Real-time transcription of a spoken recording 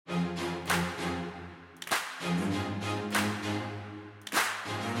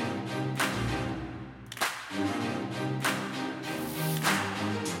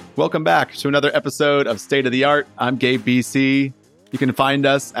Welcome back to another episode of State of the Art. I'm Gabe BC. You can find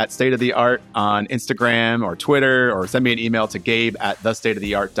us at State of the Art on Instagram or Twitter, or send me an email to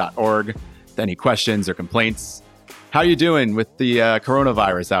gabe@thestateoftheart.org with any questions or complaints. How are you doing with the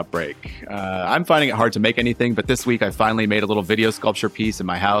coronavirus outbreak? I'm finding it hard to make anything, but this week I finally made a little video sculpture piece in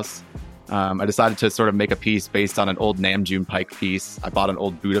my house. I decided to sort of make a piece based on an old Namjoon Pike piece. I bought an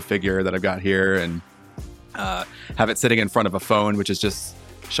old Buddha figure that I've got here and have it sitting in front of a phone, which is just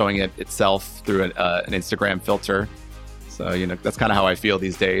showing it itself through an Instagram filter. So, that's kind of how I feel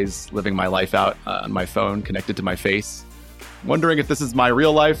these days, living my life out on my phone, connected to my face. Wondering if this is my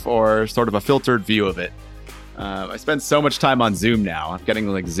real life or sort of a filtered view of it. I spend so much time on Zoom now. I'm getting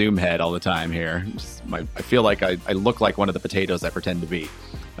like Zoom head all the time here. I feel like I look like one of the potatoes I pretend to be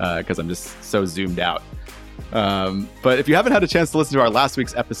because I'm just so zoomed out. But if you haven't had a chance to listen to our last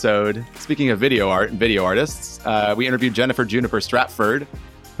week's episode, speaking of video art and video artists, we interviewed Jennifer Juniper Stratford,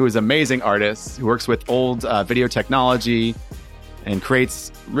 who is an amazing artist who works with old video technology and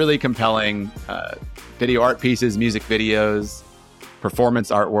creates really compelling video art pieces, music videos, performance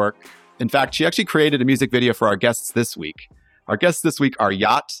artwork. In fact, she actually created a music video for our guests this week. Our guests this week are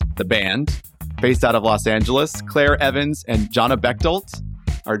Yacht, the band, based out of Los Angeles. Claire Evans and Jonna Bechtold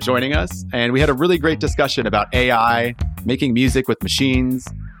are joining us. And we had a really great discussion about AI, making music with machines,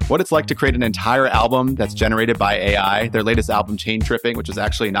 what it's like to create an entire album that's generated by AI, their latest album, Chain Tripping, which was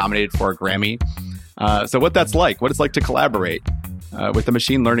actually nominated for a Grammy. So what that's like, what it's like to collaborate with the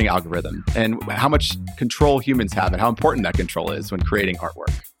machine learning algorithm, and how much control humans have and how important that control is when creating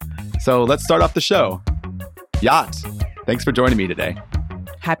artwork. So let's start off the show. Yacht, thanks for joining me today.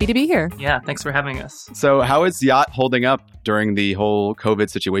 Happy to be here. Yeah, thanks for having us. So how is Yacht holding up during the whole COVID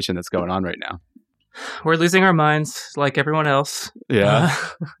situation that's going on right now? We're losing our minds like everyone else. Yeah.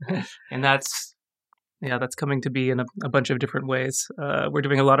 And that's coming to be in a bunch of different ways. We're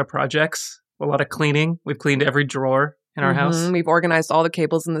doing a lot of projects, a lot of cleaning. We've cleaned every drawer in our house. We've organized all the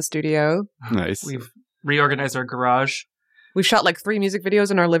cables in the studio. Nice. We've reorganized our garage. We've shot like 3 music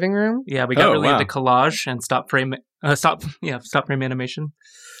videos in our living room. Yeah, we got into collage and stop frame animation.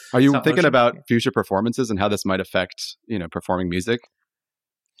 Are you thinking about future performances and how this might affect, performing music?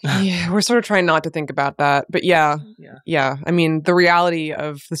 Yeah, we're sort of trying not to think about that. But yeah. I mean, the reality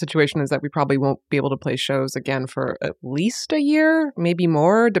of the situation is that we probably won't be able to play shows again for at least a year, maybe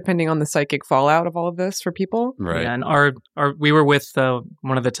more, depending on the psychic fallout of all of this for people. Right. Yeah, and we were with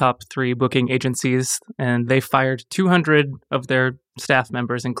one of the top 3 booking agencies, and they fired 200 of their staff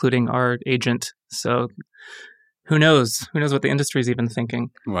members, including our agent. So who knows? Who knows what the industry is even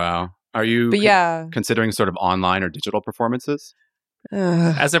thinking? Wow. Are you considering sort of online or digital performances?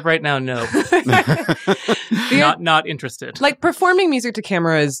 As of right now, no. Not interested. Like, performing music to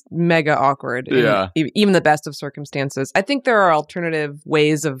camera is mega awkward. Even the best of circumstances. I think there are alternative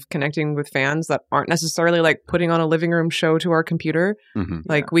ways of connecting with fans that aren't necessarily like putting on a living room show to our computer. Mm-hmm.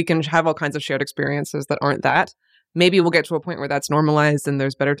 Like, we can have all kinds of shared experiences that aren't that. Maybe we'll get to a point where that's normalized and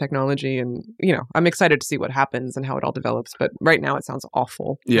there's better technology. And, I'm excited to see what happens and how it all develops. But right now it sounds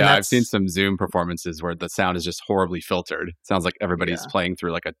awful. Yeah, I've seen some Zoom performances where the sound is just horribly filtered. It sounds like everybody's playing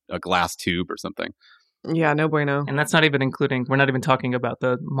through like a glass tube or something. Yeah, no bueno. And that's not even we're not even talking about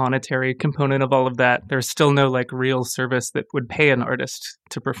the monetary component of all of that. There's still no like real service that would pay an artist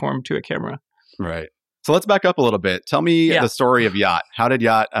to perform to a camera. Right. So let's back up a little bit. Tell me the story of Yacht. How did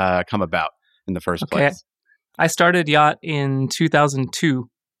Yacht come about in the first place? I started Yacht in 2002,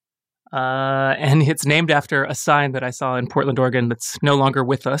 and it's named after a sign that I saw in Portland, Oregon that's no longer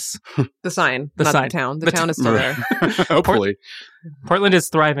with us. The sign, not the town. The town is still there. Hopefully. Portland is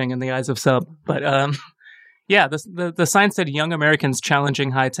thriving in the eyes of some. But the sign said Young Americans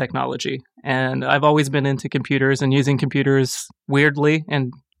Challenging High Technology. And I've always been into computers and using computers weirdly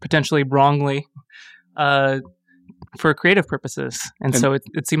and potentially wrongly for creative purposes. And so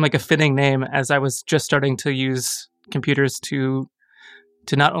it seemed like a fitting name as I was just starting to use computers to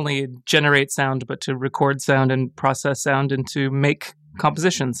not only generate sound, but to record sound and process sound and to make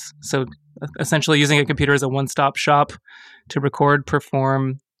compositions. So essentially using a computer as a one-stop shop to record,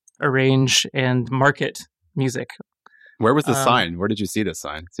 perform, arrange, and market music. Where was the sign? Where did you see this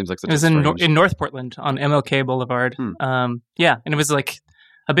sign? It seems like such it was in North Portland on MLK Boulevard. And it was like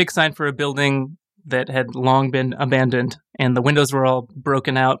a big sign for a building that had long been abandoned, and the windows were all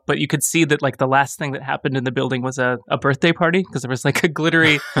broken out, but you could see that like the last thing that happened in the building was a birthday party, because there was like a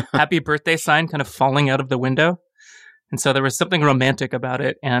glittery happy birthday sign kind of falling out of the window. And so there was something romantic about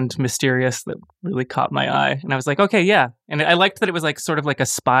it and mysterious that really caught my eye. And I was like, okay, yeah. And I liked that it was like sort of like a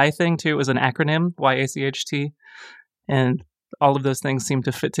spy thing too. It was an acronym, YACHT. And all of those things seemed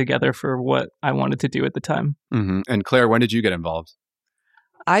to fit together for what I wanted to do at the time. Mm-hmm. And Claire, when did you get involved?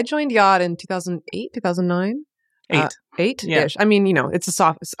 I joined Yacht in 2008, 2009. 8-ish. Yeah. I mean, it's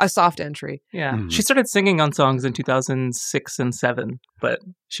a soft entry. Yeah. Mm-hmm. She started singing on songs in 2006 and 7, but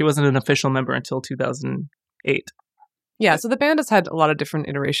she wasn't an official member until 2008. Yeah, so the band has had a lot of different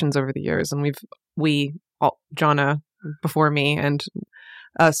iterations over the years, and Jonna before me and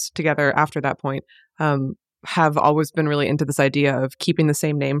us together after that point, have always been really into this idea of keeping the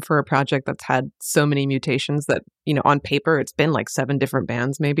same name for a project that's had so many mutations that, on paper, it's been like 7 different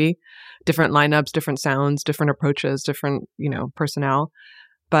bands, maybe different lineups, different sounds, different approaches, different, personnel.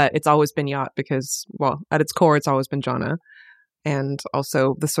 But it's always been Yacht because, well, at its core, it's always been Jonna. And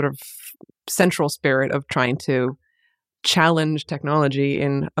also the sort of central spirit of trying to challenge technology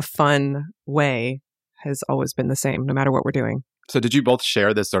in a fun way has always been the same, no matter what we're doing. So did you both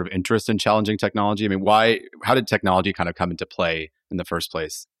share this sort of interest in challenging technology? I mean, how did technology kind of come into play in the first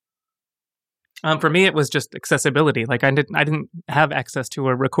place? For me, it was just accessibility. Like I didn't have access to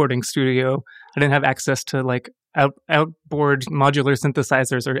a recording studio. I didn't have access to like outboard modular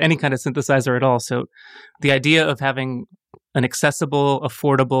synthesizers or any kind of synthesizer at all. So the idea of having an accessible,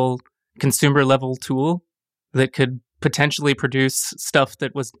 affordable, consumer level tool that could potentially produce stuff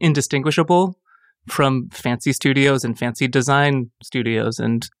that was indistinguishable from fancy studios and fancy design studios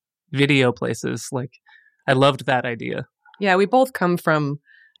and video places. Like, I loved that idea. Yeah, we both come from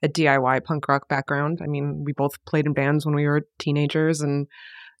a DIY punk rock background. I mean, we both played in bands when we were teenagers and,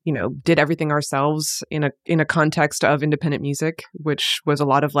 did everything ourselves in a context of independent music, which was a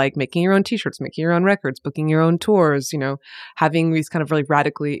lot of like making your own t-shirts, making your own records, booking your own tours, having these kind of really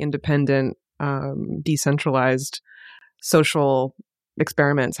radically independent, decentralized social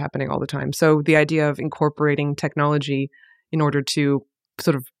experiments happening all the time. So the idea of incorporating technology in order to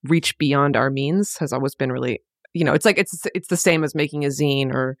sort of reach beyond our means has always been really, it's like it's the same as making a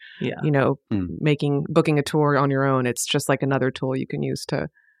zine or booking a tour on your own. It's just like another tool you can use to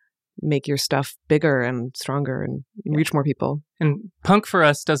make your stuff bigger and stronger and reach more people. And punk for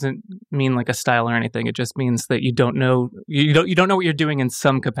us doesn't mean like a style or anything. It just means that you don't know what you're doing in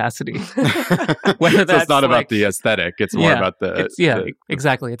some capacity. Whether that's so it's not about the aesthetic. It's more about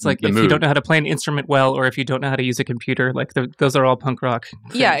exactly. It's like if you don't know how to play an instrument well, or if you don't know how to use a computer, like those are all punk rock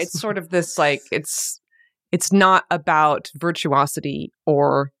things. Yeah, it's sort of this like it's not about virtuosity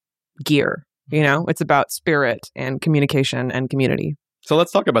or gear. It's about spirit and communication and community. So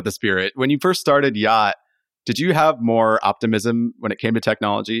let's talk about the spirit. When you first started Yacht, did you have more optimism when it came to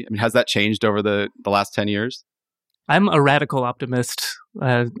technology? I mean, has that changed over the last 10 years? I'm a radical optimist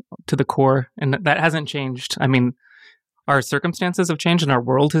to the core, and that hasn't changed. I mean, our circumstances have changed and our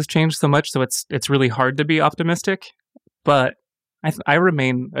world has changed so much, so it's really hard to be optimistic. But I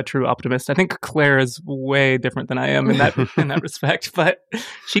remain a true optimist. I think Claire is way different than I am in that respect, but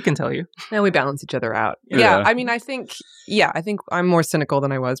she can tell you. And we balance each other out. Yeah. I mean, I think I'm more cynical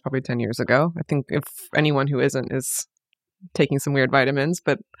than I was probably 10 years ago. I think if anyone who isn't is taking some weird vitamins,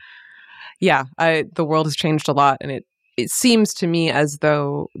 but yeah, the world has changed a lot, and it seems to me as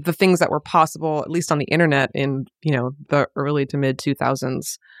though the things that were possible, at least on the internet in, the early to mid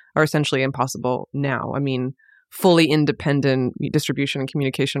 2000s, are essentially impossible now. I mean, fully independent distribution and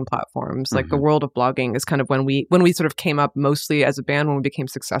communication platforms. Like the world of blogging is kind of when we sort of came up mostly as a band, when we became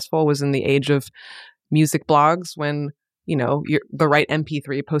successful, was in the age of music blogs, when, the right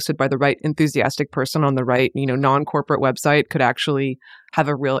MP3 posted by the right enthusiastic person on the right, non-corporate website could actually have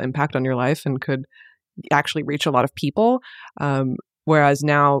a real impact on your life and could actually reach a lot of people. Whereas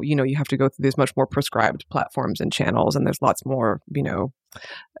now, you have to go through these much more prescribed platforms and channels, and there's lots more,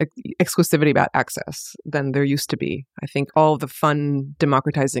 exclusivity about access than there used to be. I think all of the fun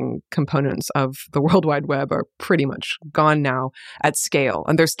democratizing components of the World Wide Web are pretty much gone now at scale.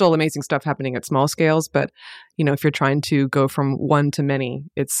 And there's still amazing stuff happening at small scales, but, if you're trying to go from one to many,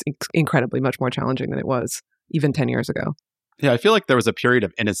 it's incredibly much more challenging than it was even 10 years ago. Yeah, I feel like there was a period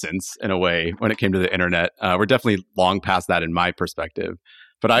of innocence in a way when it came to the internet. We're definitely long past that in my perspective.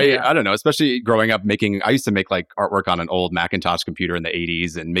 But I don't know, especially growing up I used to make like artwork on an old Macintosh computer in the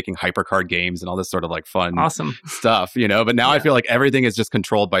 80s and making HyperCard games and all this sort of like fun stuff, But now I feel like everything is just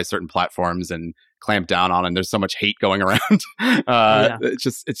controlled by certain platforms and clamped down on, and there's so much hate going around. It's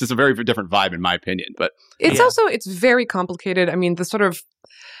just a very different vibe in my opinion. But it's very complicated. I mean, the sort of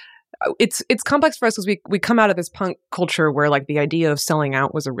it's complex for us because we come out of this punk culture where like the idea of selling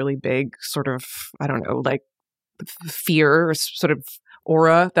out was a really big sort of, I don't know, like fear or sort of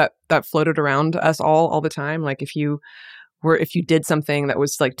aura that floated around us all the time. Like if you did something that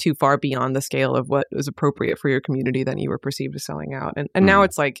was like too far beyond the scale of what was appropriate for your community, then you were perceived as selling out. And now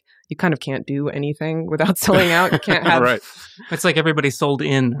it's like you kind of can't do anything without selling out. You can't have right. It's like everybody sold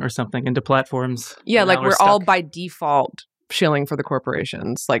in or something into platforms. Yeah, like we're all by default shilling for the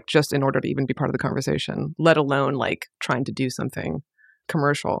corporations, like just in order to even be part of the conversation, let alone like trying to do something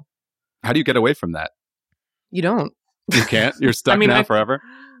commercial. How do you get away from that? You don't. You can't? You're stuck now forever?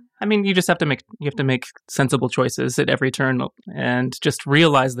 I mean, you just have to make sensible choices at every turn and just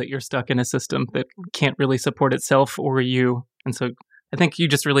realize that you're stuck in a system that can't really support itself or you. And so I think you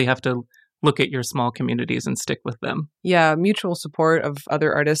just really have to look at your small communities and stick with them. Yeah, mutual support of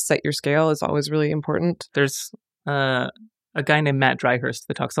other artists at your scale is always really important. There's a guy named Matt Dryhurst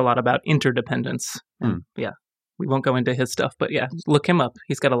that talks a lot about interdependence. Yeah, we won't go into his stuff, but yeah, look him up.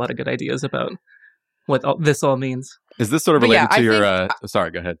 He's got a lot of good ideas about what this all means. Is this sort of related to your...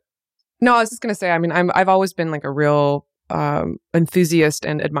 sorry, go ahead. No, I was just going to say, I mean, I've always been like a real enthusiast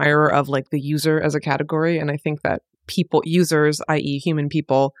and admirer of like the user as a category. And I think that users, i.e. human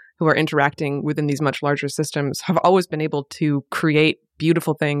people who are interacting within these much larger systems, have always been able to create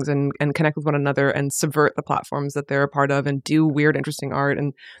beautiful things and connect with one another and subvert the platforms that they're a part of and do weird, interesting art.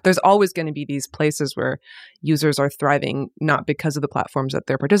 And there's always going to be these places where users are thriving, not because of the platforms that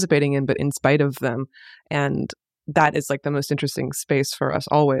they're participating in, but in spite of them. And that is like the most interesting space for us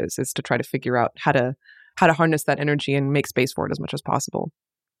always, is to try to figure out how to harness that energy and make space for it as much as possible.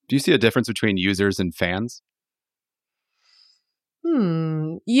 Do you see a difference between users and fans?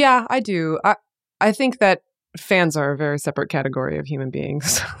 Yeah, I do. I think that fans are a very separate category of human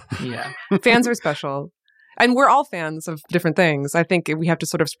beings. Yeah. Fans are special. And we're all fans of different things. I think we have to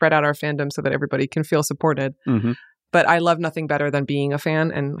sort of spread out our fandom so that everybody can feel supported. Mm-hmm. But I love nothing better than being a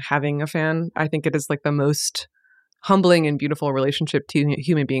fan and having a fan. I think it is like the most humbling and beautiful relationship two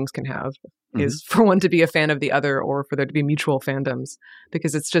human beings can have, is for one to be a fan of the other or for there to be mutual fandoms,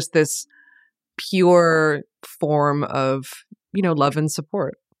 because it's just this pure form of, love and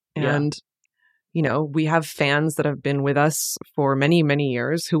support. And, we have fans that have been with us for many, many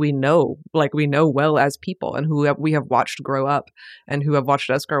years who we know well as people and who we have watched grow up and who have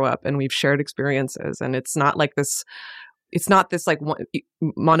watched us grow up, and we've shared experiences. And it's not this like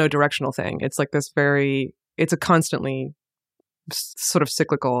monodirectional thing. It's like this it's a constantly sort of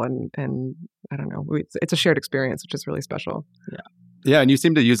cyclical and I don't know, it's a shared experience, which is really special. Yeah, and you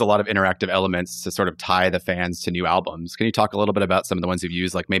seem to use a lot of interactive elements to sort of tie the fans to new albums. Can you talk a little bit about some of the ones you've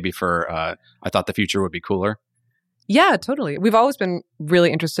used, like maybe for I Thought the Future Would Be Cooler? Yeah, totally. We've always been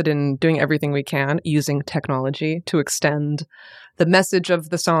really interested in doing everything we can using technology to extend the message of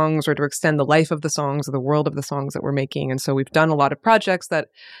the songs or to extend the life of the songs or the world of the songs that we're making. And so we've done a lot of projects that,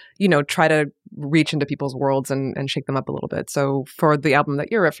 try to reach into people's worlds and shake them up a little bit. So for the album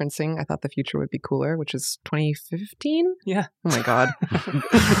that you're referencing, I Thought the Future Would Be Cooler, which is 2015. Yeah. Oh my God.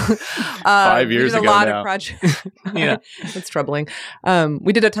 5 years ago. We did a lot now. of projects. Yeah. It's troubling.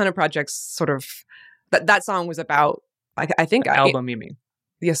 We did a ton of projects sort of. That song was about, I think... Album, you mean?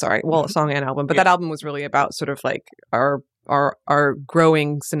 Yeah, sorry. Well, song and album. But that album was really about sort of like our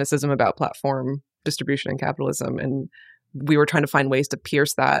growing cynicism about platform distribution and capitalism. And we were trying to find ways to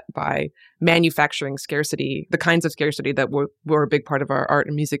pierce that by manufacturing scarcity, the kinds of scarcity that were a big part of our art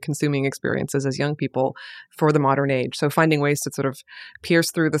and music consuming experiences as young people for the modern age. So finding ways to sort of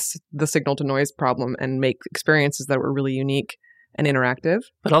pierce through the signal to noise problem and make experiences that were really unique and interactive,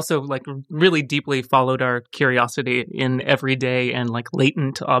 but also like really deeply followed our curiosity in everyday and like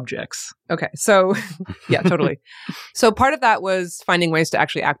latent objects. Okay, so yeah, totally. So part of that was finding ways to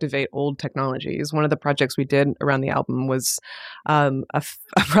actually activate old technologies. One of the projects we did around the album was a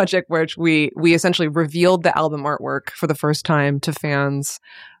project where we essentially revealed the album artwork for the first time to fans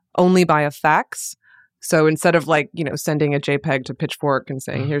only by a fax. So instead of sending a JPEG to Pitchfork and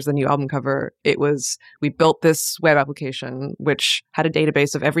saying, here's the new album cover, we built this web application, which had a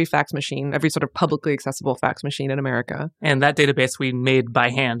database of every fax machine, every sort of publicly accessible fax machine in America. And that database we made by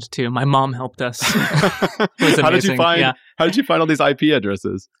hand too. My mom helped us. How did you find all these IP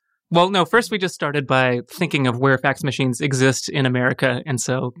addresses? Well, no, first we just started by thinking of where fax machines exist in America. And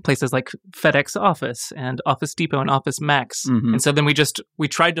so places like FedEx Office and Office Depot and Office Max. Mm-hmm. And so then we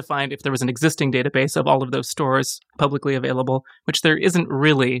tried to find if there was an existing database of all of those stores publicly available, which there isn't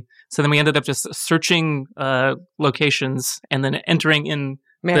really. So then we ended up just searching locations and then entering in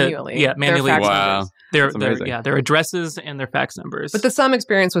manually. Manually. Wow. Their addresses and their fax numbers. But the sum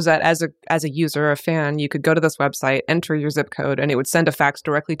experience was that as a user, a fan, you could go to this website, enter your zip code, and it would send a fax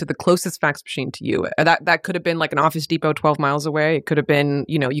directly to the closest fax machine to you. That could have been like an Office Depot 12 miles away. It could have been,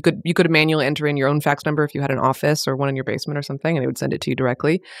 you could manually enter in your own fax number if you had an office or one in your basement or something, and it would send it to you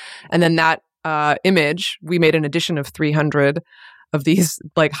directly. And then that image, we made an edition of 300 of these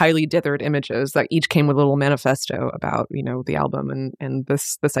like highly dithered images that each came with a little manifesto about, the album and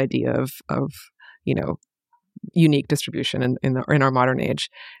this idea of unique distribution in our modern age.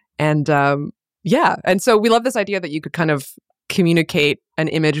 And Yeah. And so we love this idea that you could kind of communicate an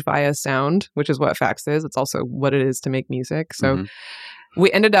image via sound, which is what fax is. It's also what it is to make music. So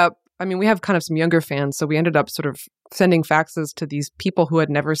we ended up, we have kind of some younger fans, so we ended up sort of sending faxes to these people who had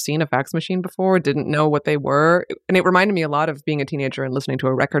never seen a fax machine before, didn't know what they were. And it reminded me a lot of being a teenager and listening to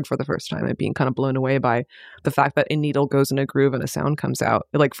a record for the first time and being kind of blown away by the fact that a needle goes in a groove and a sound comes out.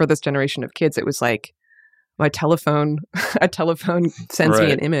 Like for this generation of kids, it was like, a telephone sends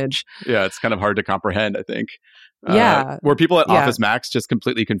me an image. Yeah, it's kind of hard to comprehend, I think. Yeah. Were people at Office Max just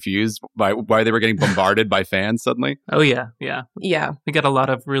completely confused by why they were getting bombarded by fans suddenly? Oh, yeah. Yeah. Yeah. We got a lot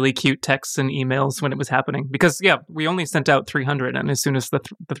of really cute texts and emails when it was happening. Because, we only sent out 300. And as soon as the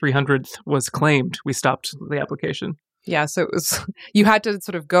 300th was claimed, we stopped the application. Yeah, so it was, you had to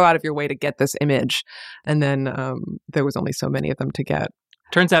sort of go out of your way to get this image. And then there was only so many of them to get.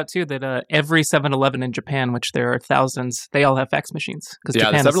 Turns out, too, that every 7-Eleven in Japan, which there are thousands, they all have fax machines. The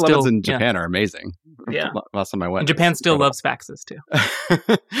 7-Elevens in Japan are amazing. Yeah. Last time I went. And Japan still loves faxes, too.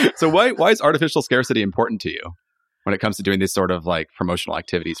 So why is artificial scarcity important to you when it comes to doing these sort of like promotional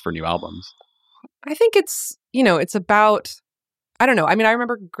activities for new albums? I think it's, it's about, I don't know. I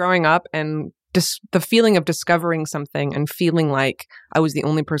remember growing up and the feeling of discovering something and feeling like I was the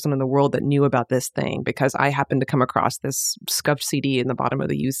only person in the world that knew about this thing because I happened to come across this scuffed CD in the bottom of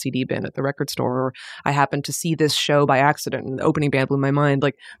the used CD bin at the record store, or I happened to see this show by accident and the opening band blew my mind.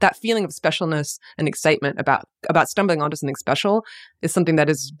 Like that feeling of specialness and excitement about stumbling onto something special is something that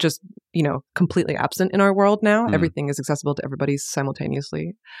is just, completely absent in our world now. Everything is accessible to everybody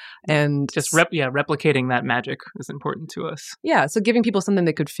simultaneously. And just replicating that magic is important to us. Yeah. So giving people something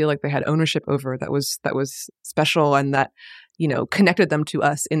they could feel like they had ownership over that was special and that, connected them to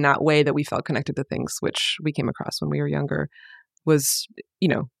us in that way that we felt connected to things, which we came across when we were younger, was,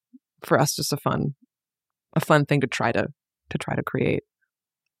 for us just a fun thing to try to create.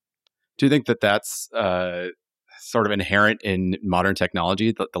 Do you think that that's sort of inherent in modern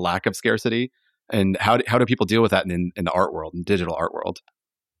technology, the lack of scarcity? And how do people deal with that in the art world, in digital art world?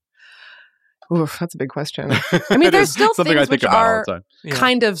 Oof, that's a big question. There's still things which are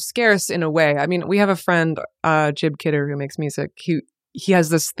kind of scarce in a way. We have a friend, Jib Kidder, who makes music. He has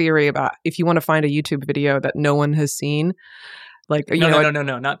this theory about if you want to find a YouTube video that no one has seen, like no,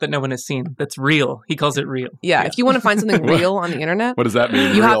 not that no one has seen. That's real. He calls it real. Yeah, if you want to find something real on the internet, what does that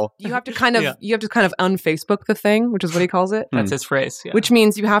mean? You have to kind of unFacebook the thing, which is what he calls it. That's his phrase. Yeah. Which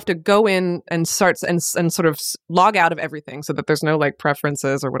means you have to go in and start and sort of log out of everything, so that there's no like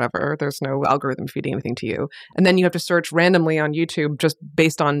preferences or whatever. There's no algorithm feeding anything to you, and then you have to search randomly on YouTube just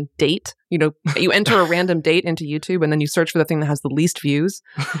based on date. You enter a random date into YouTube, and then you search for the thing that has the least views,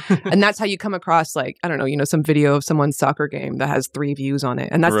 and that's how you come across some video of someone's soccer game that has 3 views on it,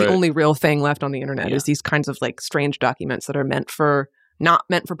 and that's the only real thing left on the internet is these kinds of like strange documents that are not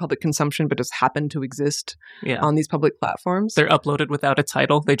meant for public consumption, but just happen to exist on these public platforms. They're uploaded without a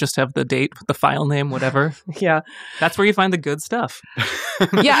title. They just have the date, the file name, whatever. Yeah. That's where you find the good stuff.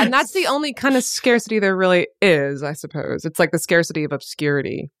 Yeah, and that's the only kind of scarcity there really is, I suppose. It's like the scarcity of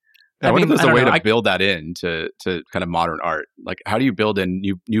obscurity. I wonder if there's a way to build that in to kind of modern art. Like, how do you build in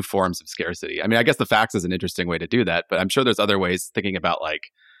new forms of scarcity? I guess the fax is an interesting way to do that, but I'm sure there's other ways, thinking about like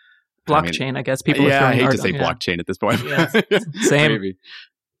blockchain, I guess. People I hate to say blockchain at this point. Yeah. Same. Maybe.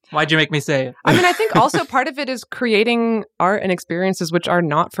 Why'd you make me say it? I think also part of it is creating art and experiences which are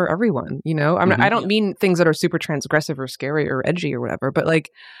not for everyone, I don't mean things that are super transgressive or scary or edgy or whatever, but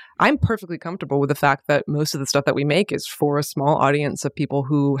like I'm perfectly comfortable with the fact that most of the stuff that we make is for a small audience of people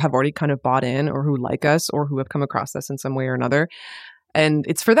who have already kind of bought in or who like us or who have come across us in some way or another. And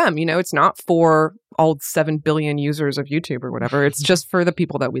it's for them, it's not for all 7 billion users of YouTube or whatever. It's just for the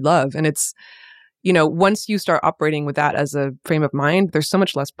people that we love. And it's, once you start operating with that as a frame of mind, there's so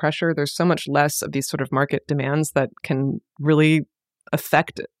much less pressure. There's so much less of these sort of market demands that can really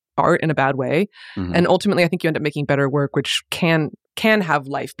affect art in a bad way. Mm-hmm. And ultimately, I think you end up making better work, which can have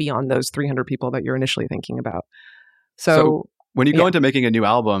life beyond those 300 people that you're initially thinking about. So when you go into making a new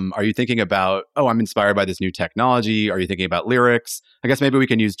album, are you thinking about, I'm inspired by this new technology? Are you thinking about lyrics? I guess maybe we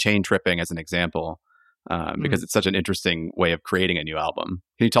can use Chain Tripping as an example. Because it's such an interesting way of creating a new album.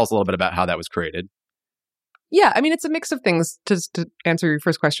 Can you tell us a little bit about how that was created? Yeah, it's a mix of things. Just to answer your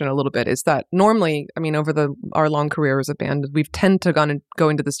first question a little bit, is that normally, over our long career as a band, we've tend to go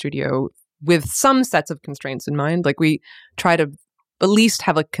into the studio with some sets of constraints in mind. Like we try to at least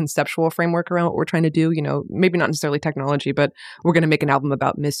have a conceptual framework around what we're trying to do. Maybe not necessarily technology, but we're going to make an album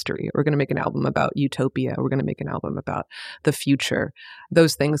about mystery. We're going to make an album about utopia. We're going to make an album about the future.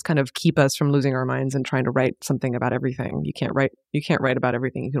 Those things kind of keep us from losing our minds and trying to write something about everything. You can't write about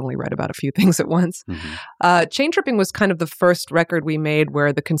everything. You can only write about a few things at once. Mm-hmm. Chain Tripping was kind of the first record we made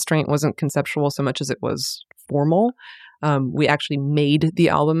where the constraint wasn't conceptual so much as it was formal. We actually made the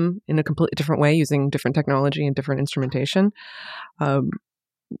album in a completely different way using different technology and different instrumentation.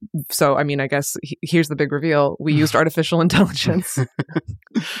 So, I mean, I guess here's the big reveal. We used artificial intelligence.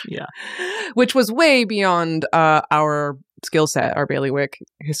 Yeah. Which was way beyond our skill set, our bailiwick,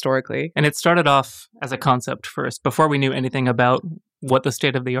 historically. And it started off as a concept first, before we knew anything about what the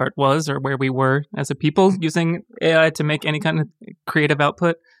state of the art was or where we were as a people using AI to make any kind of creative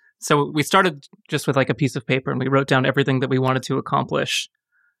output. So we started just with like a piece of paper and we wrote down everything that we wanted to accomplish.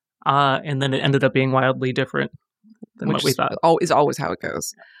 And then it ended up being wildly different than what we thought. Is always how it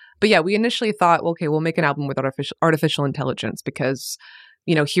goes. But yeah, we initially thought, okay, we'll make an album with artificial intelligence because,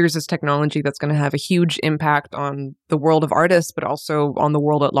 here's this technology that's going to have a huge impact on the world of artists, but also on the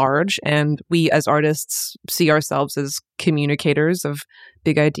world at large. And we as artists see ourselves as communicators of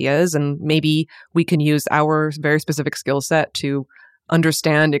big ideas. And maybe we can use our very specific skill set to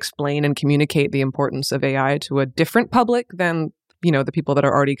understand, explain, and communicate the importance of AI to a different public than, the people that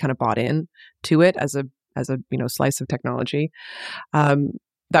are already kind of bought in to it as a slice of technology.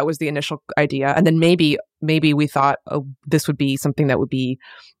 That was the initial idea. And then maybe we thought, this would be something that would be,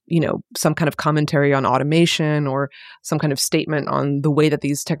 some kind of commentary on automation or some kind of statement on the way that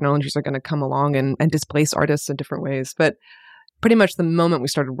these technologies are going to come along and displace artists in different ways. But pretty much the moment we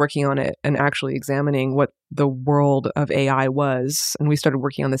started working on it and actually examining what the world of AI was, and we started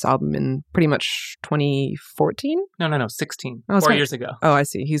working on this album in pretty much 2014? No, 16. 4 years ago. Oh, I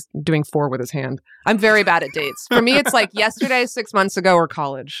see. He's doing 4 with his hand. I'm very bad at dates. For me, it's like yesterday, 6 months ago, or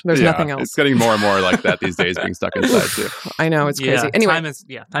college. There's nothing else. It's getting more and more like that these days, being stuck inside too. I know, it's crazy. Anyway,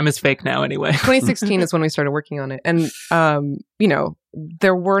 time is fake now anyway. 2016 is when we started working on it. And,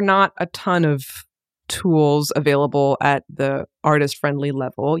 there were not a ton of tools available at the artist-friendly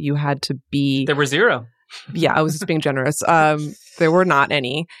level. You had to be... There were 0. Yeah, I was just being generous. There were not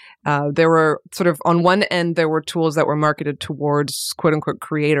any. There were sort of, on one end, there were tools that were marketed towards quote-unquote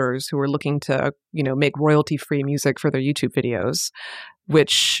creators who were looking to, make royalty-free music for their YouTube videos,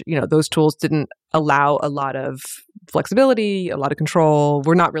 which, those tools didn't allow a lot of flexibility, a lot of control,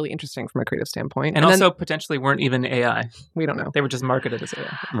 were not really interesting from a creative standpoint. And also potentially weren't even AI. We don't know. They were just marketed as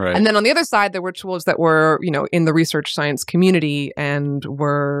AI. Right. And then on the other side, there were tools that were, in the research science community and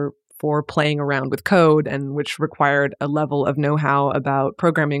were for playing around with code and which required a level of know-how about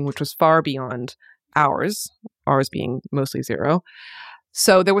programming, which was far beyond ours being mostly 0.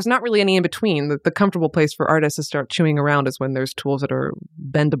 So there was not really any in between. The comfortable place for artists to start chewing around is when there's tools that are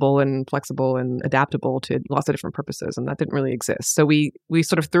bendable and flexible and adaptable to lots of different purposes, and that didn't really exist. So we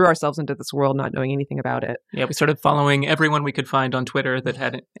sort of threw ourselves into this world not knowing anything about it. Yeah, we started following everyone we could find on Twitter that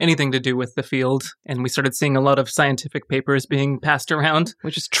had anything to do with the field, and we started seeing a lot of scientific papers being passed around.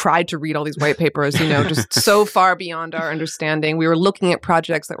 We just tried to read all these white papers, just so far beyond our understanding. We were looking at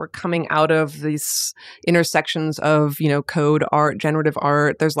projects that were coming out of these intersections of, code, art, generative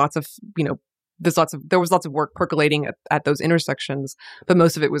art. There was lots of work percolating at those intersections, but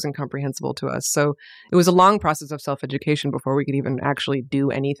most of it was incomprehensible to us. So it was a long process of self-education before we could even actually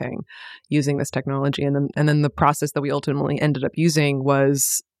do anything using this technology. And then the process that we ultimately ended up using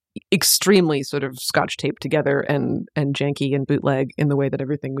was extremely sort of scotch taped together and janky and bootleg in the way that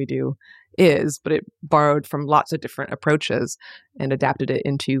everything we do is, but it borrowed from lots of different approaches and adapted it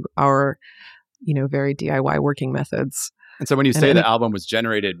into our, very DIY working methods. And so when you say the album was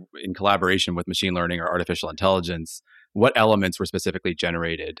generated in collaboration with machine learning or artificial intelligence, what elements were specifically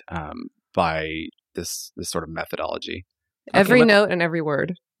generated by this sort of methodology? Every note and every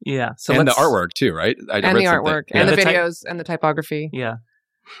word. Yeah. So the artwork too, right? And the artwork and the videos and the typography. Yeah.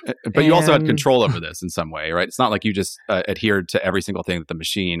 But you also had control over this in some way, right? It's not like you just adhered to every single thing that the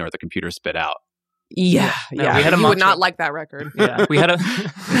machine or the computer spit out. Yeah. We had a you would not like that record. Yeah. We had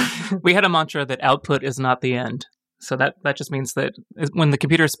a mantra that output is not the end. So that just means that when the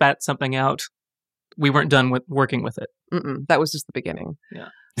computer spat something out, we weren't done with working with it. That was just the beginning. Yeah.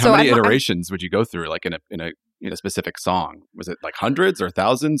 How many iterations would you go through, like in a specific song? Was it like hundreds or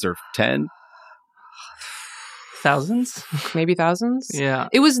thousands or 10? Thousands, maybe thousands. Yeah,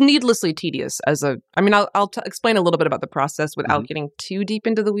 it was needlessly tedious. I'll explain a little bit about the process without getting too deep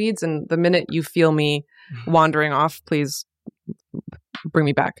into the weeds. And the minute you feel me wandering off, please bring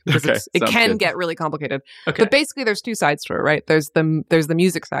me back because it can get really complicated. Okay. But basically, there's 2 sides to it, right? There's the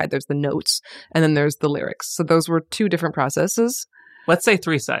music side, there's the notes, and then there's the lyrics. So those were 2 different processes. Let's say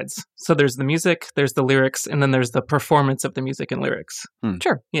 3 sides. So there's the music, there's the lyrics, and then there's the performance of the music and lyrics.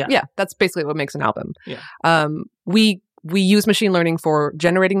 Sure. Yeah. That's basically what makes an album. Yeah. We use machine learning for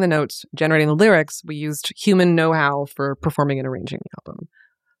generating the notes, generating the lyrics. We used human know-how for performing and arranging the album.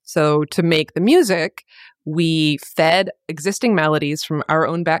 So to make the music, we fed existing melodies from our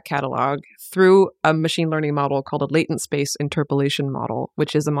own back catalog through a machine learning model called a latent space interpolation model,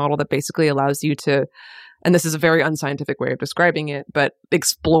 which is a model that basically allows you to, and this is a very unscientific way of describing it, but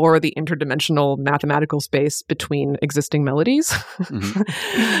explore the interdimensional mathematical space between existing melodies,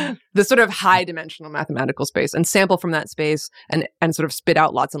 the sort of high dimensional mathematical space, and sample from that space and sort of spit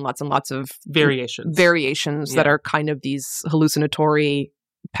out lots and lots and lots of variations that are kind of these hallucinatory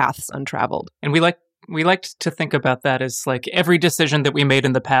paths untraveled. And we liked to think about that as like every decision that we made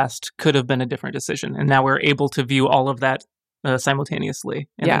in the past could have been a different decision. And now we're able to view all of that simultaneously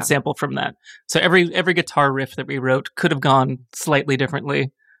and then sample from that. So every guitar riff that we wrote could have gone slightly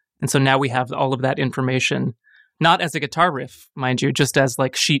differently. And so now we have all of that information, not as a guitar riff, mind you, just as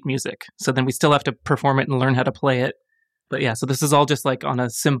like sheet music. So then we still have to perform it and learn how to play it. But yeah, so this is all just like on a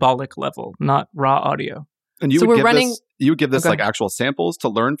symbolic level, not raw audio. And you would give this like actual samples to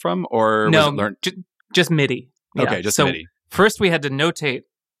learn from, or no, was it learn? Just MIDI. Yeah. Okay, just MIDI. First, we had to notate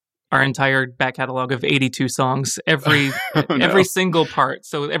our entire back catalog of 82 songs, every single part.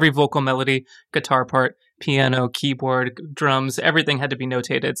 So every vocal melody, guitar part, piano, keyboard, drums, everything had to be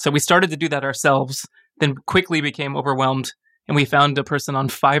notated. So we started to do that ourselves, then quickly became overwhelmed. And we found a person on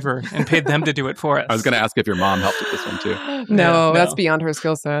Fiverr and paid them to do it for us. I was going to ask if your mom helped with this one too. No, that's beyond her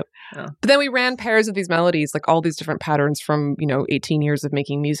skill set. No. But then we ran pairs of these melodies, like all these different patterns from, 18 years of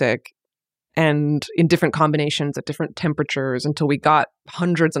making music, and in different combinations at different temperatures until we got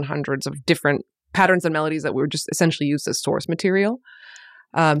hundreds and hundreds of different patterns and melodies that were just essentially used as source material.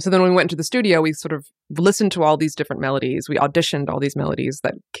 So then when we went into the studio, we sort of listened to all these different melodies. We auditioned all these melodies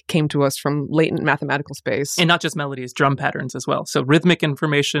that came to us from latent mathematical space. And not just melodies, drum patterns as well. So rhythmic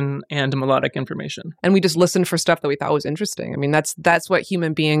information and melodic information. And we just listened for stuff that we thought was interesting. I mean, that's what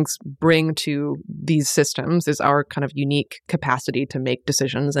human beings bring to these systems, is our kind of unique capacity to make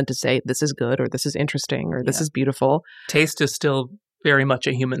decisions and to say, this is good, or this is interesting, or this is beautiful. Taste is still very much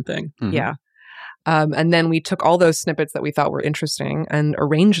a human thing. Mm-hmm. Yeah. And then we took all those snippets that we thought were interesting and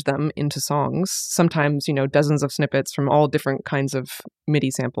arranged them into songs, sometimes, dozens of snippets from all different kinds of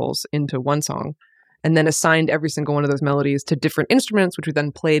MIDI samples into one song, and then assigned every single one of those melodies to different instruments, which we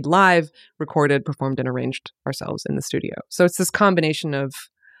then played live, recorded, performed, and arranged ourselves in the studio. So it's this combination of,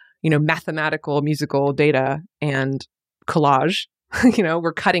 mathematical, musical data and collage.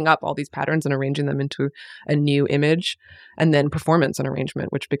 We're cutting up all these patterns and arranging them into a new image, and then performance and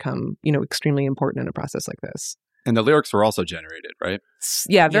arrangement, which become, extremely important in a process like this. And the lyrics were also generated, right?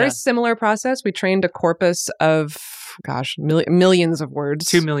 Yeah, very similar process. We trained a corpus of, millions of words.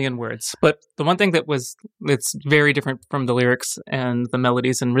 2 million words. But the one thing it's very different from the lyrics and the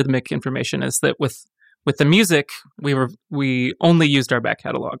melodies and rhythmic information is that with the music, we only used our back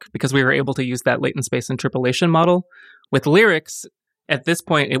catalog because we were able to use that latent space interpolation model. With lyrics, at this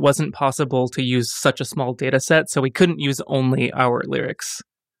point, it wasn't possible to use such a small data set, so we couldn't use only our lyrics.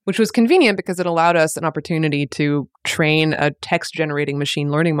 Which was convenient because it allowed us an opportunity to train a text-generating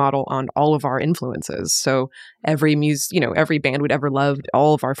machine learning model on all of our influences. So every band we'd ever loved,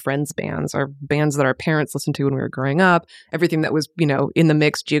 all of our friends' bands, our bands that our parents listened to when we were growing up, everything that was, in the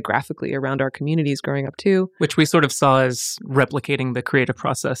mix geographically around our communities growing up too. Which we sort of saw as replicating the creative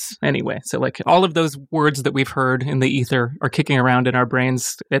process anyway. So like all of those words that we've heard in the ether are kicking around in our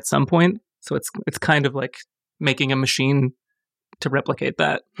brains at some point. So it's kind of like making a machine to replicate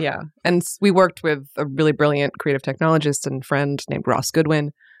that. Yeah. And we worked with a really brilliant creative technologist and friend named Ross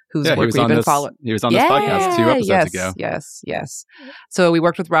Goodwin, whose work we've been following. He was on this podcast 2 episodes ago. Yes. So we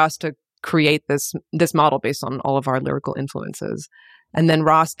worked with Ross to create this model based on all of our lyrical influences. And then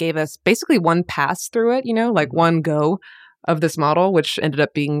Ross gave us basically one pass through it, like one go of this model, which ended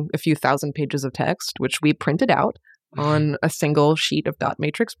up being a few thousand pages of text, which we printed out on a single sheet of dot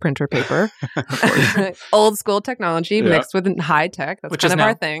matrix printer paper. Old school technology mixed with high tech. That's which kind of now,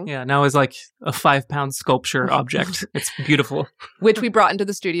 our thing. Yeah, now is like a 5-pound sculpture object. It's beautiful. Which we brought into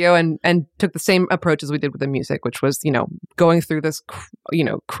the studio and took the same approach as we did with the music, which was, going through this,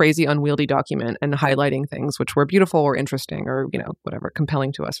 crazy unwieldy document and highlighting things which were beautiful or interesting or, whatever,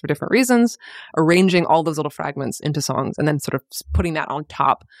 compelling to us for different reasons, arranging all those little fragments into songs and then sort of putting that on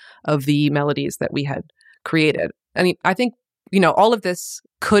top of the melodies that we had created. I mean, I think, all of this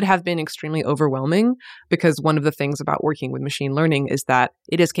could have been extremely overwhelming because one of the things about working with machine learning is that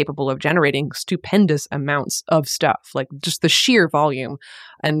it is capable of generating stupendous amounts of stuff, like just the sheer volume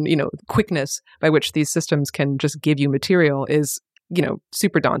and, quickness by which these systems can just give you material is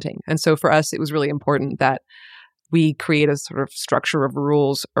super daunting. And so for us, it was really important that we create a sort of structure of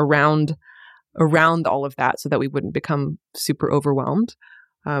rules around all of that so that we wouldn't become super overwhelmed.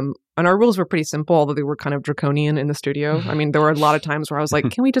 And our rules were pretty simple, although they were kind of draconian in the studio. I mean, there were a lot of times where I was like,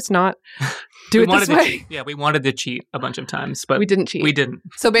 can we just not do it this way? Yeah, we wanted to cheat a bunch of times, but we didn't cheat. We didn't.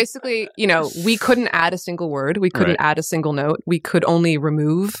 So basically, we couldn't add a single word. We couldn't add a single note. We could only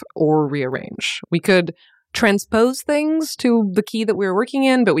remove or rearrange. We could transpose things to the key that we were working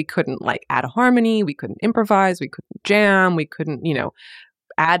in, but we couldn't like add a harmony. We couldn't improvise. We couldn't jam. We couldn't,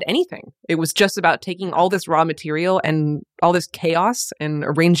 add anything. It was just about taking all this raw material and all this chaos and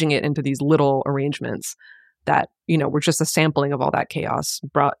arranging it into these little arrangements that, were just a sampling of all that chaos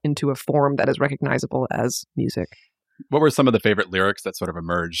brought into a form that is recognizable as music. What were some of the favorite lyrics that sort of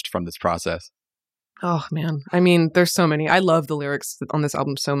emerged from this process? Oh, man. I mean, there's so many. I love the lyrics on this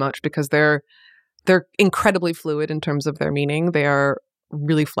album so much because they're incredibly fluid in terms of their meaning. They are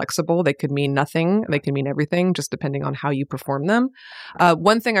really flexible. They could mean nothing. They can mean everything, just depending on how you perform them.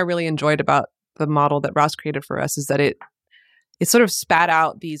 One thing I really enjoyed about the model that Ross created for us is that it sort of spat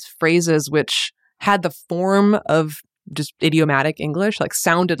out these phrases which had the form of just idiomatic English, like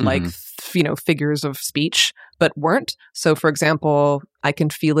sounded like, figures of speech, but weren't. So, for example, I can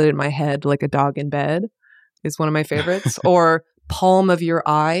feel it in my head like a dog in bed is one of my favorites. Or palm of your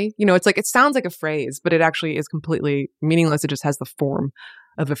eye. It's like, it sounds like a phrase, but it actually is completely meaningless. It just has the form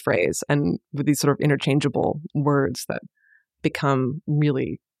of a phrase. And with these sort of interchangeable words that become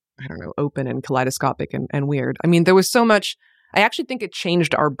really, open and kaleidoscopic and weird. I mean, there was so much, I actually think it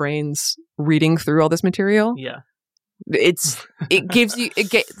changed our brains reading through all this material. Yeah. It gives you,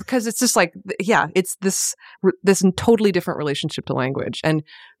 because it's just like, it's this totally different relationship to language. And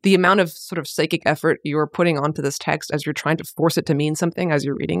the amount of sort of psychic effort you're putting onto this text as you're trying to force it to mean something as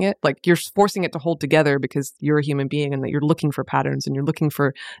you're reading it, like you're forcing it to hold together because you're a human being and that you're looking for patterns and you're looking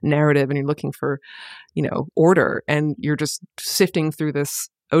for narrative and you're looking for, order. And you're just sifting through this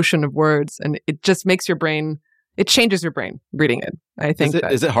ocean of words and it just makes your brain, it changes your brain reading it. I think.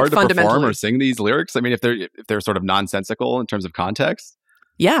 Is it hard to perform or sing these lyrics? I mean, if they're sort of nonsensical in terms of context?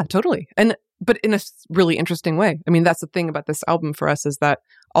 Yeah, totally. But in a really interesting way. I mean, that's the thing about this album for us is that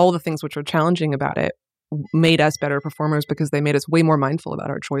all the things which were challenging about it made us better performers because they made us way more mindful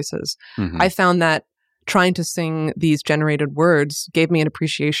about our choices. I found that trying to sing these generated words gave me an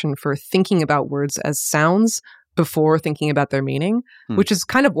appreciation for thinking about words as sounds before thinking about their meaning, which is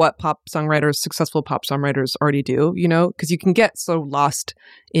kind of what successful pop songwriters already do, because you can get so lost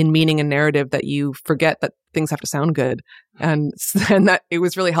in meaning and narrative that you forget that things have to sound good. And that it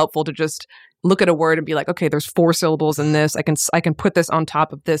was really helpful to just look at a word and be like, okay, there's 4 syllables in this. I can put this on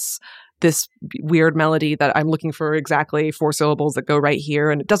top of this weird melody that I'm looking for exactly 4 syllables that go right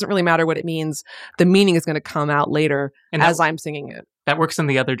here. And it doesn't really matter what it means. The meaning is going to come out later as I'm singing it. That works in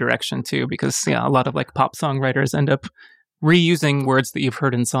the other direction too, because a lot of like pop songwriters end up reusing words that you've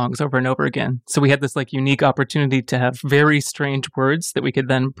heard in songs over and over again. So we had this like unique opportunity to have very strange words that we could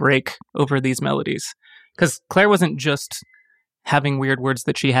then break over these melodies. Because Claire wasn't just having weird words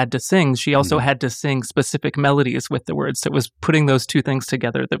that she had to sing. She also had to sing specific melodies with the words. So it was putting those two things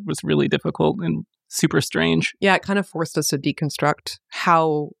together that was really difficult and super strange. Yeah, it kind of forced us to deconstruct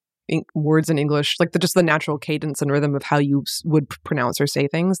how words in English, like just the natural cadence and rhythm of how you would pronounce or say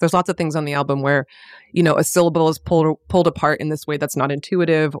things. There's lots of things on the album where, a syllable is pulled apart in this way that's not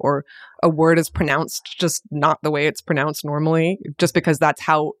intuitive, or a word is pronounced just not the way it's pronounced normally, just because that's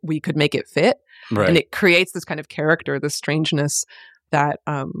how we could make it fit. Right. And it creates this kind of character, this strangeness that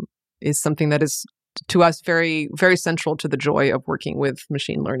is something that is to us very, very central to the joy of working with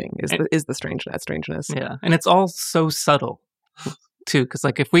machine learning is the strangeness. Yeah, and it's all so subtle too, because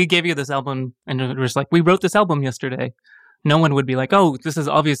like if we gave you this album and it was like, we wrote this album yesterday, no one would be like, oh, this is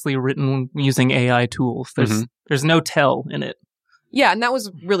obviously written using AI tools. There's no tell in it. Yeah, and that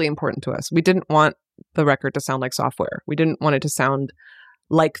was really important to us. We didn't want the record to sound like software. We didn't want it to sound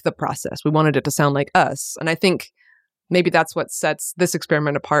like the process. We wanted it to sound like us. And I think maybe that's what sets this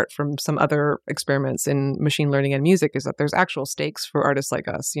experiment apart from some other experiments in machine learning and music, is that there's actual stakes for artists like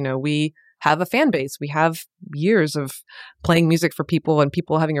us. We have a fan base. We have years of playing music for people and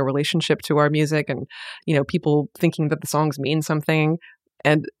people having a relationship to our music and, people thinking that the songs mean something.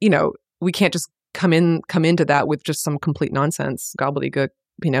 And, we can't just come into that with just some complete nonsense, gobbledygook,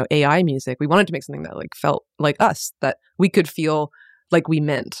 AI music. We wanted to make something that felt like us, that we could feel like we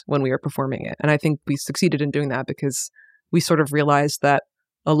meant when we were performing it. And I think we succeeded in doing that because we sort of realized that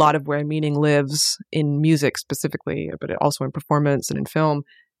a lot of where meaning lives in music specifically, but also in performance and in film,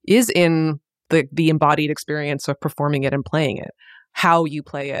 is in the embodied experience of performing it and playing it. how you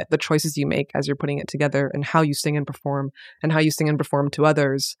play it, the choices you make as you're putting it together, and how you sing and perform to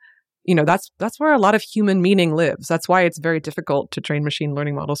others. That's where a lot of human meaning lives. That's why it's very difficult to train machine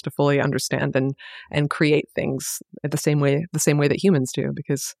learning models to fully understand and create things the same way that humans do,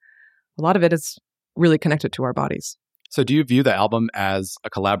 because a lot of it is really connected to our bodies. So do you view the album as a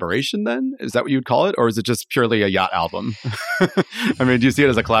collaboration then? Is that what you would call it? Or is it just purely a yacht album? I mean, do you see it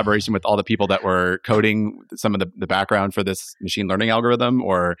as a collaboration with all the people that were coding some of the background for this machine learning algorithm?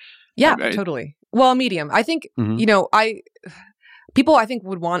 Or yeah, totally. Well, medium. I think, people, I think,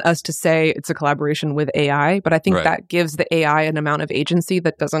 would want us to say it's a collaboration with AI, but I think that gives the AI an amount of agency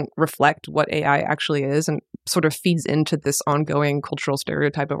that doesn't reflect what AI actually is, and sort of feeds into this ongoing cultural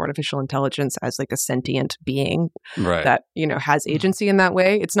stereotype of artificial intelligence as like a sentient being that, has agency in that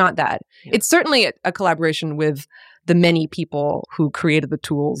way. It's not that. Yeah. It's certainly a collaboration with the many people who created the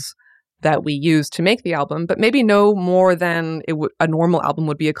tools that we use to make the album, but maybe no more than a normal album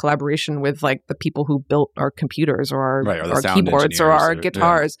would be a collaboration with like the people who built our computers or our keyboards or our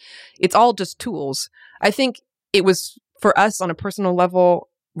guitars. Yeah. It's all just tools. I think it was, for us on a personal level,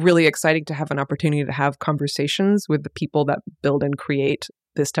 really exciting to have an opportunity to have conversations with the people that build and create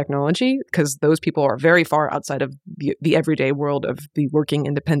this technology, because those people are very far outside of the everyday world of the working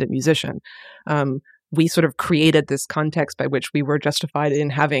independent musician. We sort of created this context by which we were justified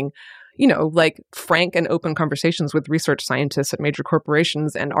in having like frank and open conversations with research scientists at major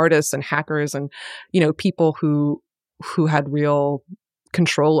corporations and artists and hackers and, people who had real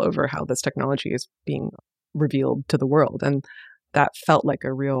control over how this technology is being revealed to the world. And that felt like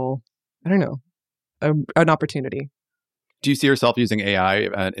a real, an opportunity. Do you see yourself using AI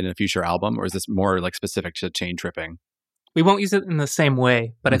in a future album, or is this more like specific to chain tripping? We won't use it in the same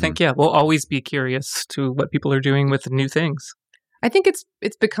way, but I think, we'll always be curious to what people are doing with new things. I think it's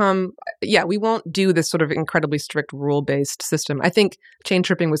become, we won't do this sort of incredibly strict rule-based system. I think chain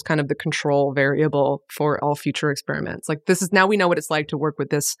tripping was kind of the control variable for all future experiments. Like now we know what it's like to work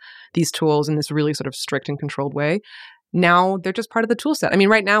with these tools in this really sort of strict and controlled way. Now they're just part of the tool set. I mean,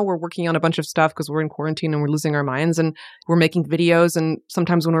 right now we're working on a bunch of stuff because we're in quarantine and we're losing our minds, and we're making videos. And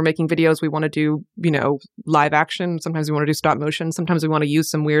sometimes when we're making videos, we want to do, live action. Sometimes we want to do stop motion. Sometimes we want to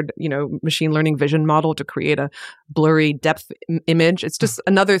use some weird, machine learning vision model to create a blurry depth image. It's just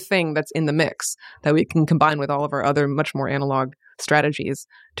another thing that's in the mix that we can combine with all of our other much more analog strategies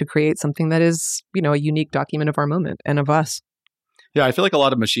to create something that is, a unique document of our moment and of us. Yeah, I feel like a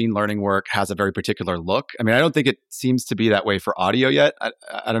lot of machine learning work has a very particular look. I mean, I don't think it seems to be that way for audio yet.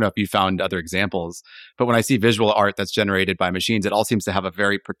 I don't know if you found other examples, but when I see visual art that's generated by machines, it all seems to have a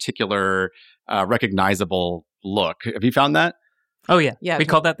very particular, recognizable look. Have you found that? Oh, yeah. We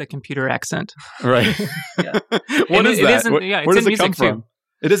call that the computer accent. Right. What is that? Where does it come from?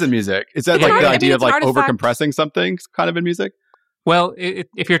 It is in music. Is that like the idea of like overcompressing something kind of in music? Well,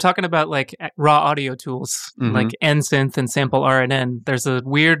 if you're talking about like raw audio tools, like NSynth and Sample RNN, there's a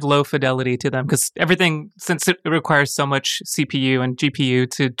weird low fidelity to them because everything, since it requires so much CPU and GPU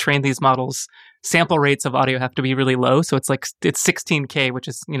to train these models, sample rates of audio have to be really low. So it's 16K, which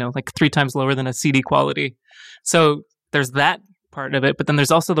is, like 3 times lower than a CD quality. So there's that part of it. But then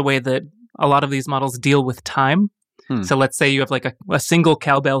there's also the way that a lot of these models deal with time. So let's say you have like a single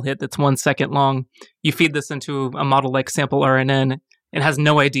cowbell hit that's 1 second long. You feed this into a model like Sample RNN. It has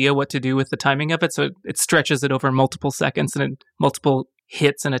no idea what to do with the timing of it. So it stretches it over multiple seconds and multiple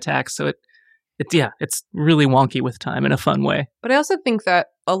hits and attacks. So it's really wonky with time in a fun way. But I also think that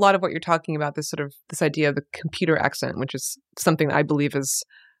a lot of what you're talking about, this idea of the computer accent, which is something that I believe is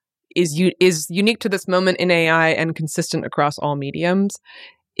unique to this moment in AI and consistent across all mediums,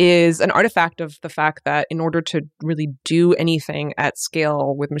 is an artifact of the fact that in order to really do anything at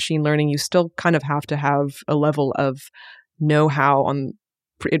scale with machine learning, you still kind of have to have a level of know-how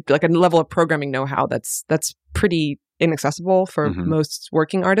like a level of programming know-how that's pretty inaccessible for most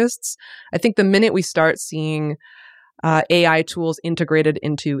working artists. I think the minute we start seeing AI tools integrated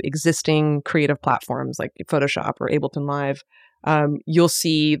into existing creative platforms like Photoshop or Ableton Live, you'll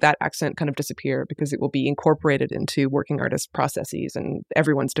see that accent kind of disappear because it will be incorporated into working artist processes and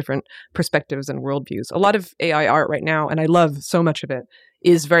everyone's different perspectives and worldviews. A lot of AI art right now, and I love so much of it,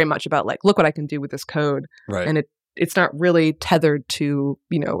 is very much about like, look what I can do with this code. Right. And it's not really tethered to,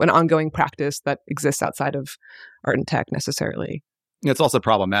 an ongoing practice that exists outside of art and tech necessarily. It's also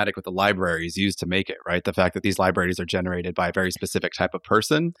problematic with the libraries used to make it, right? The fact that these libraries are generated by a very specific type of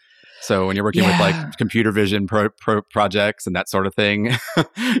person. So when you're working with like computer vision projects and that sort of thing,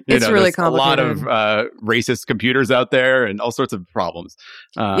 it's really complicated. A lot of racist computers out there and all sorts of problems.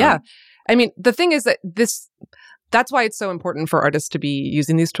 I mean, the thing is that that's why it's so important for artists to be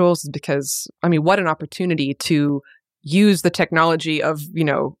using these tools, is because, I mean, what an opportunity to use the technology of,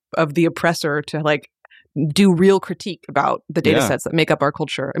 of the oppressor to like do real critique about the data sets that make up our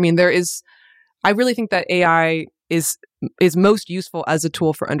culture. I mean, I really think that AI is most useful as a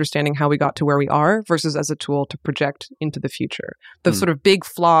tool for understanding how we got to where we are versus as a tool to project into the future. The sort of big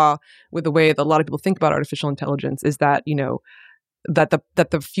flaw with the way that a lot of people think about artificial intelligence is that, that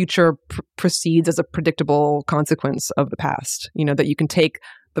the future proceeds as a predictable consequence of the past. That you can take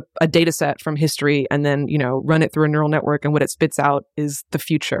a data set from history and then, run it through a neural network, and what it spits out is the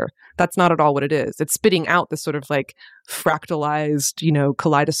future. That's not at all what it is. It's spitting out this sort of like fractalized,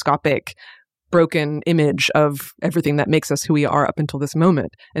 kaleidoscopic, broken image of everything that makes us who we are up until this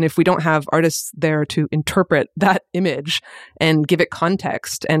moment. And if we don't have artists there to interpret that image and give it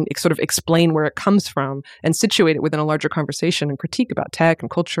context and sort of explain where it comes from and situate it within a larger conversation and critique about tech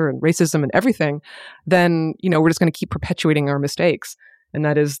and culture and racism and everything, then, we're just going to keep perpetuating our mistakes. And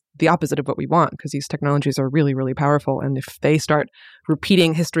that is the opposite of what we want, because these technologies are really, really powerful. And if they start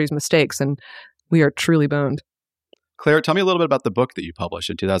repeating history's mistakes, then we are truly boned. Claire, tell me a little bit about the book that you published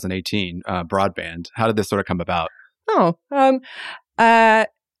in 2018, Broadband. How did this sort of come about?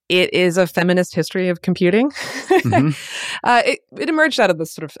 It is a feminist history of computing. Mm-hmm. It emerged out of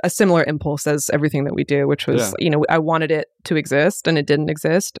this sort of a similar impulse as everything that we do, which was, I wanted it to exist and it didn't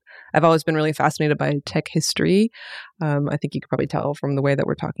exist. I've always been really fascinated by tech history. I think you could probably tell from the way that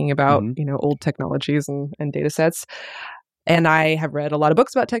we're talking about, old technologies and data sets. And I have read a lot of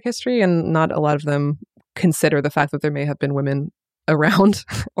books about tech history, and not a lot of them consider the fact that there may have been women around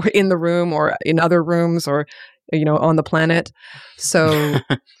or in the room or in other rooms or, on the planet. So,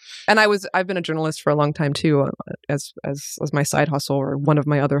 and I've been a journalist for a long time too, as my side hustle or one of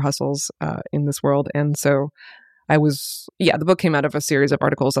my other hustles in this world. And so the book came out of a series of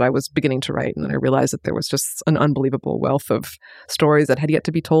articles that I was beginning to write. And then I realized that there was just an unbelievable wealth of stories that had yet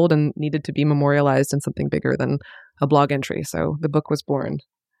to be told and needed to be memorialized in something bigger than a blog entry. So the book was born.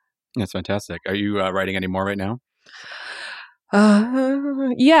 That's fantastic. Are you writing any more right now?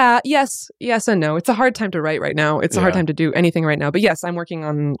 Yes and no. It's a hard time to write right now. It's a hard time to do anything right now. But yes, I'm working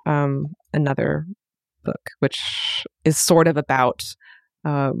on another book, which is sort of about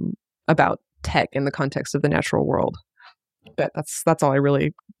tech in the context of the natural world. But that's all I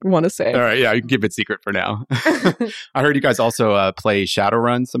really want to say. All right, yeah, you can keep it secret for now. I heard you guys also play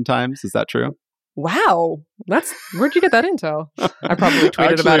Shadowrun sometimes. Is that true? Wow, where'd you get that intel? I probably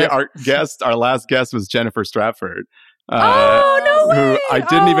tweeted about it. Our last guest was Jennifer Stratford. No way! Who I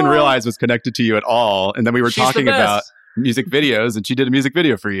didn't even realize was connected to you at all. And then we were talking about music videos, and she did a music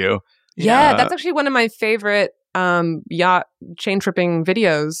video for you. Yeah, that's actually one of my favorite yacht chain tripping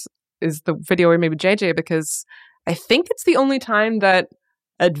videos. Is the video where maybe JJ, because I think it's the only time that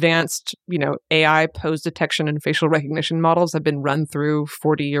advanced, AI pose detection and facial recognition models have been run through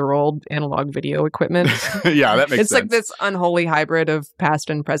 40-year-old analog video equipment. Yeah, that makes sense. It's like this unholy hybrid of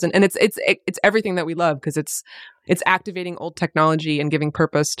past and present, and it's everything that we love, because it's activating old technology and giving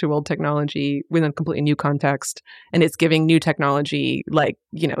purpose to old technology within a completely new context, and it's giving new technology like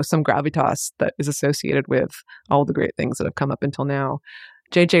some gravitas that is associated with all the great things that have come up until now.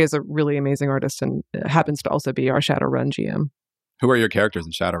 JJ is a really amazing artist and happens to also be our Shadowrun GM. Who are your characters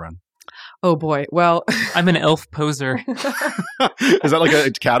in Shadowrun? Oh boy, well... I'm an elf poser. Is that like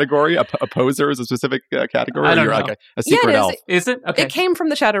a category? A poser is a specific category? I don't know. Like a secret elf? Is it? Okay. It came from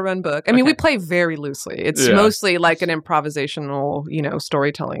the Shadowrun book. I mean, we play very loosely. It's mostly like an improvisational,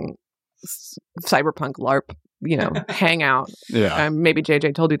 storytelling, cyberpunk LARP, hangout. Yeah. Maybe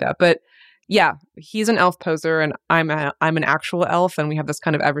JJ told you that, but... Yeah, he's an elf poser, and I'm an actual elf, and we have this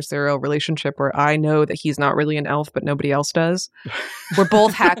kind of adversarial relationship where I know that he's not really an elf, but nobody else does. We're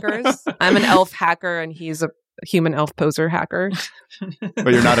both hackers. I'm an elf hacker, and he's a human elf poser hacker.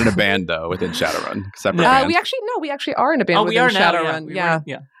 But you're not in a band, though, within Shadowrun. Separate band. We actually are in a band within Shadowrun. Yeah.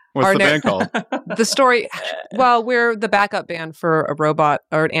 What's the band called? The story, well, we're the backup band for a robot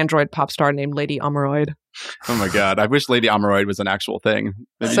or an android pop star named Lady Omeroid. Oh my God. I wish Lady Omeroid was an actual thing.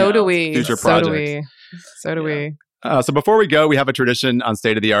 Maybe so do we. Future projects. So do we. So before we go, we have a tradition on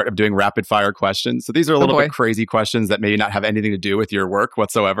State of the Art of doing rapid fire questions. So these are a little bit crazy questions that maybe not have anything to do with your work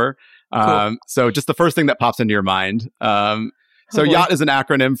whatsoever. Cool. So just the first thing that pops into your mind. YACHT is an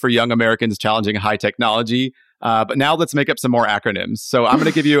acronym for Young Americans Challenging High Technology. But now let's make up some more acronyms. So I'm going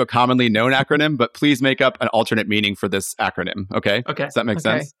to give you a commonly known acronym, but please make up an alternate meaning for this acronym. Okay? Okay. Does that make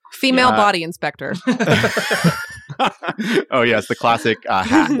sense? Female body inspector. Oh, yes. The classic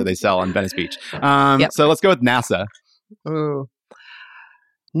hat that they sell on Venice Beach. So let's go with NASA. Ooh.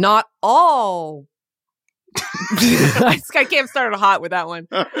 Not all. I can't start hot with that one.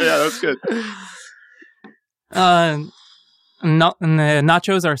 Yeah, that's good.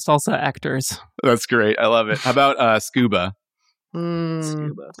 nachos are salsa actors. That's great. I love it. How about scuba?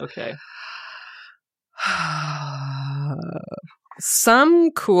 Scuba. Okay.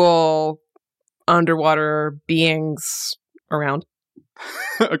 Some cool underwater beings around.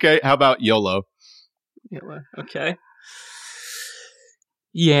 Okay. How about YOLO? YOLO. Okay.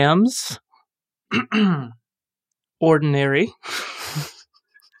 Yams. Ordinary.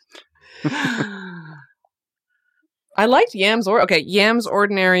 I liked Yams. Yams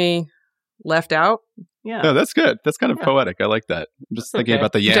Ordinary left out. Yeah. No, that's good. That's kind of poetic. I like that. I'm just thinking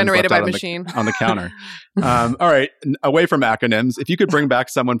about the yams generated by on machine on the counter. All right. Away from acronyms, if you could bring back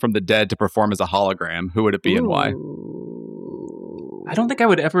someone from the dead to perform as a hologram, who would it be and why? I don't think I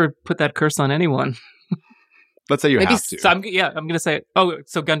would ever put that curse on anyone. Let's say you have to. So I'm going to say,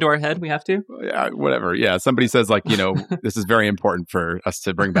 so gun to our head, we have to? Yeah, whatever. Yeah, somebody says like, this is very important for us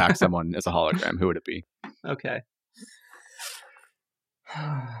to bring back someone as a hologram. Who would it be? Okay.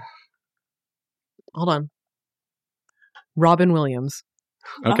 Hold on. Robin Williams.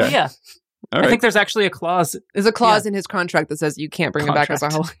 Okay. Oh, yeah. All right. I think there's actually a clause. There's a clause in his contract that says you can't bring him back as a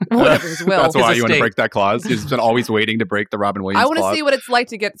hologram. Whatever his will. That's why you want to break that clause? He's been always waiting to break the Robin Williams clause. I want to see what it's like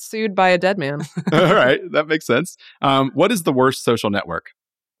to get sued by a dead man. All right. That makes sense. What is the worst social network?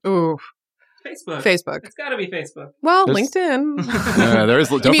 Ooh. Facebook. It's got to be Facebook. Well, LinkedIn. There is.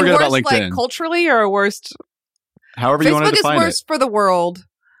 Don't forget about LinkedIn. Like culturally or worst? However you want to define it. Facebook is worst for the world.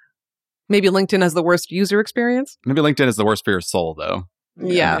 Maybe LinkedIn has the worst user experience. Maybe LinkedIn is the worst for your soul, though.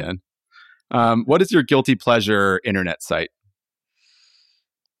 Yeah. What is your guilty pleasure internet site?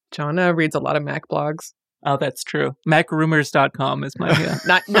 Jonna reads a lot of Mac blogs. Oh, that's true. MacRumors.com is my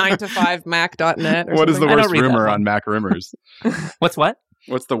 9to5mac.net. What is the worst rumor on Mac Rumors? What's what?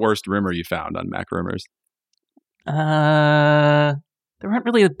 What's the worst rumor you found on Mac Rumors? There weren't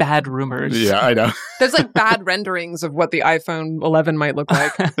really bad rumors. Yeah, I know. There's like bad renderings of what the iPhone 11 might look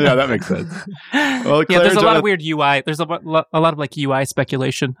like. Yeah, that makes sense. Well, Claire, there's a lot of weird UI. There's a lot of like UI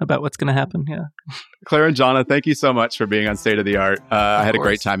speculation about what's going to happen. Yeah. Claire and Jonna, thank you so much for being on State of the Art. I had a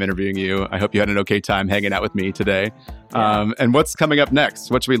great time interviewing you. I hope you had an okay time hanging out with me today. Yeah. And what's coming up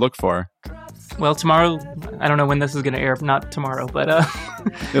next? What should we look for? Well, tomorrow, I don't know when this is going to air. Not tomorrow, but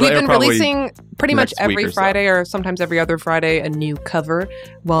we've been releasing pretty much every Friday or sometimes every other Friday a new cover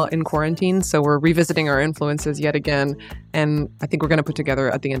while in quarantine. So we're revisiting our influences yet again. And I think we're going to put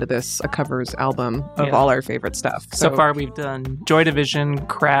together at the end of this a covers album of all our favorite stuff. So far, we've done Joy Division,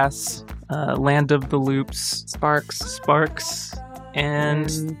 Crass, Land of the Loops, Sparks,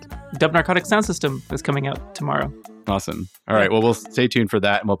 and Dub Narcotic Sound System is coming out tomorrow. Awesome. All right. Well, we'll stay tuned for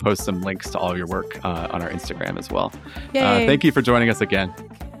that, and we'll post some links to all your work on our Instagram as well. Thank you for joining us again.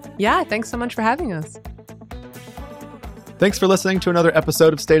 Yeah, thanks so much for having us. Thanks for listening to another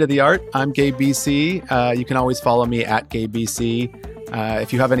episode of State of the Art. I'm Gabe BC. You can always follow me at Gabe BC.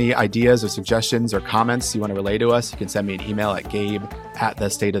 If you have any ideas or suggestions or comments you want to relay to us, you can send me an email at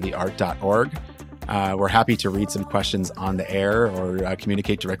gabe@thestateoftheart.org. We're happy to read some questions on the air or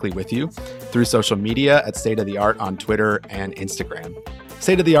communicate directly with you through social media at State of the Art on Twitter and Instagram.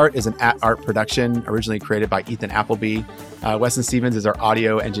 State of the Art is an @art production originally created by Ethan Appleby. Weston Stevens is our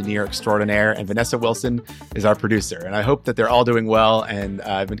audio engineer extraordinaire, and Vanessa Wilson is our producer. And I hope that they're all doing well. And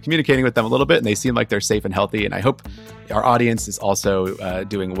I've been communicating with them a little bit, and they seem like they're safe and healthy. And I hope our audience is also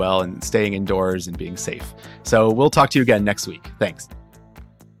doing well and staying indoors and being safe. So we'll talk to you again next week. Thanks.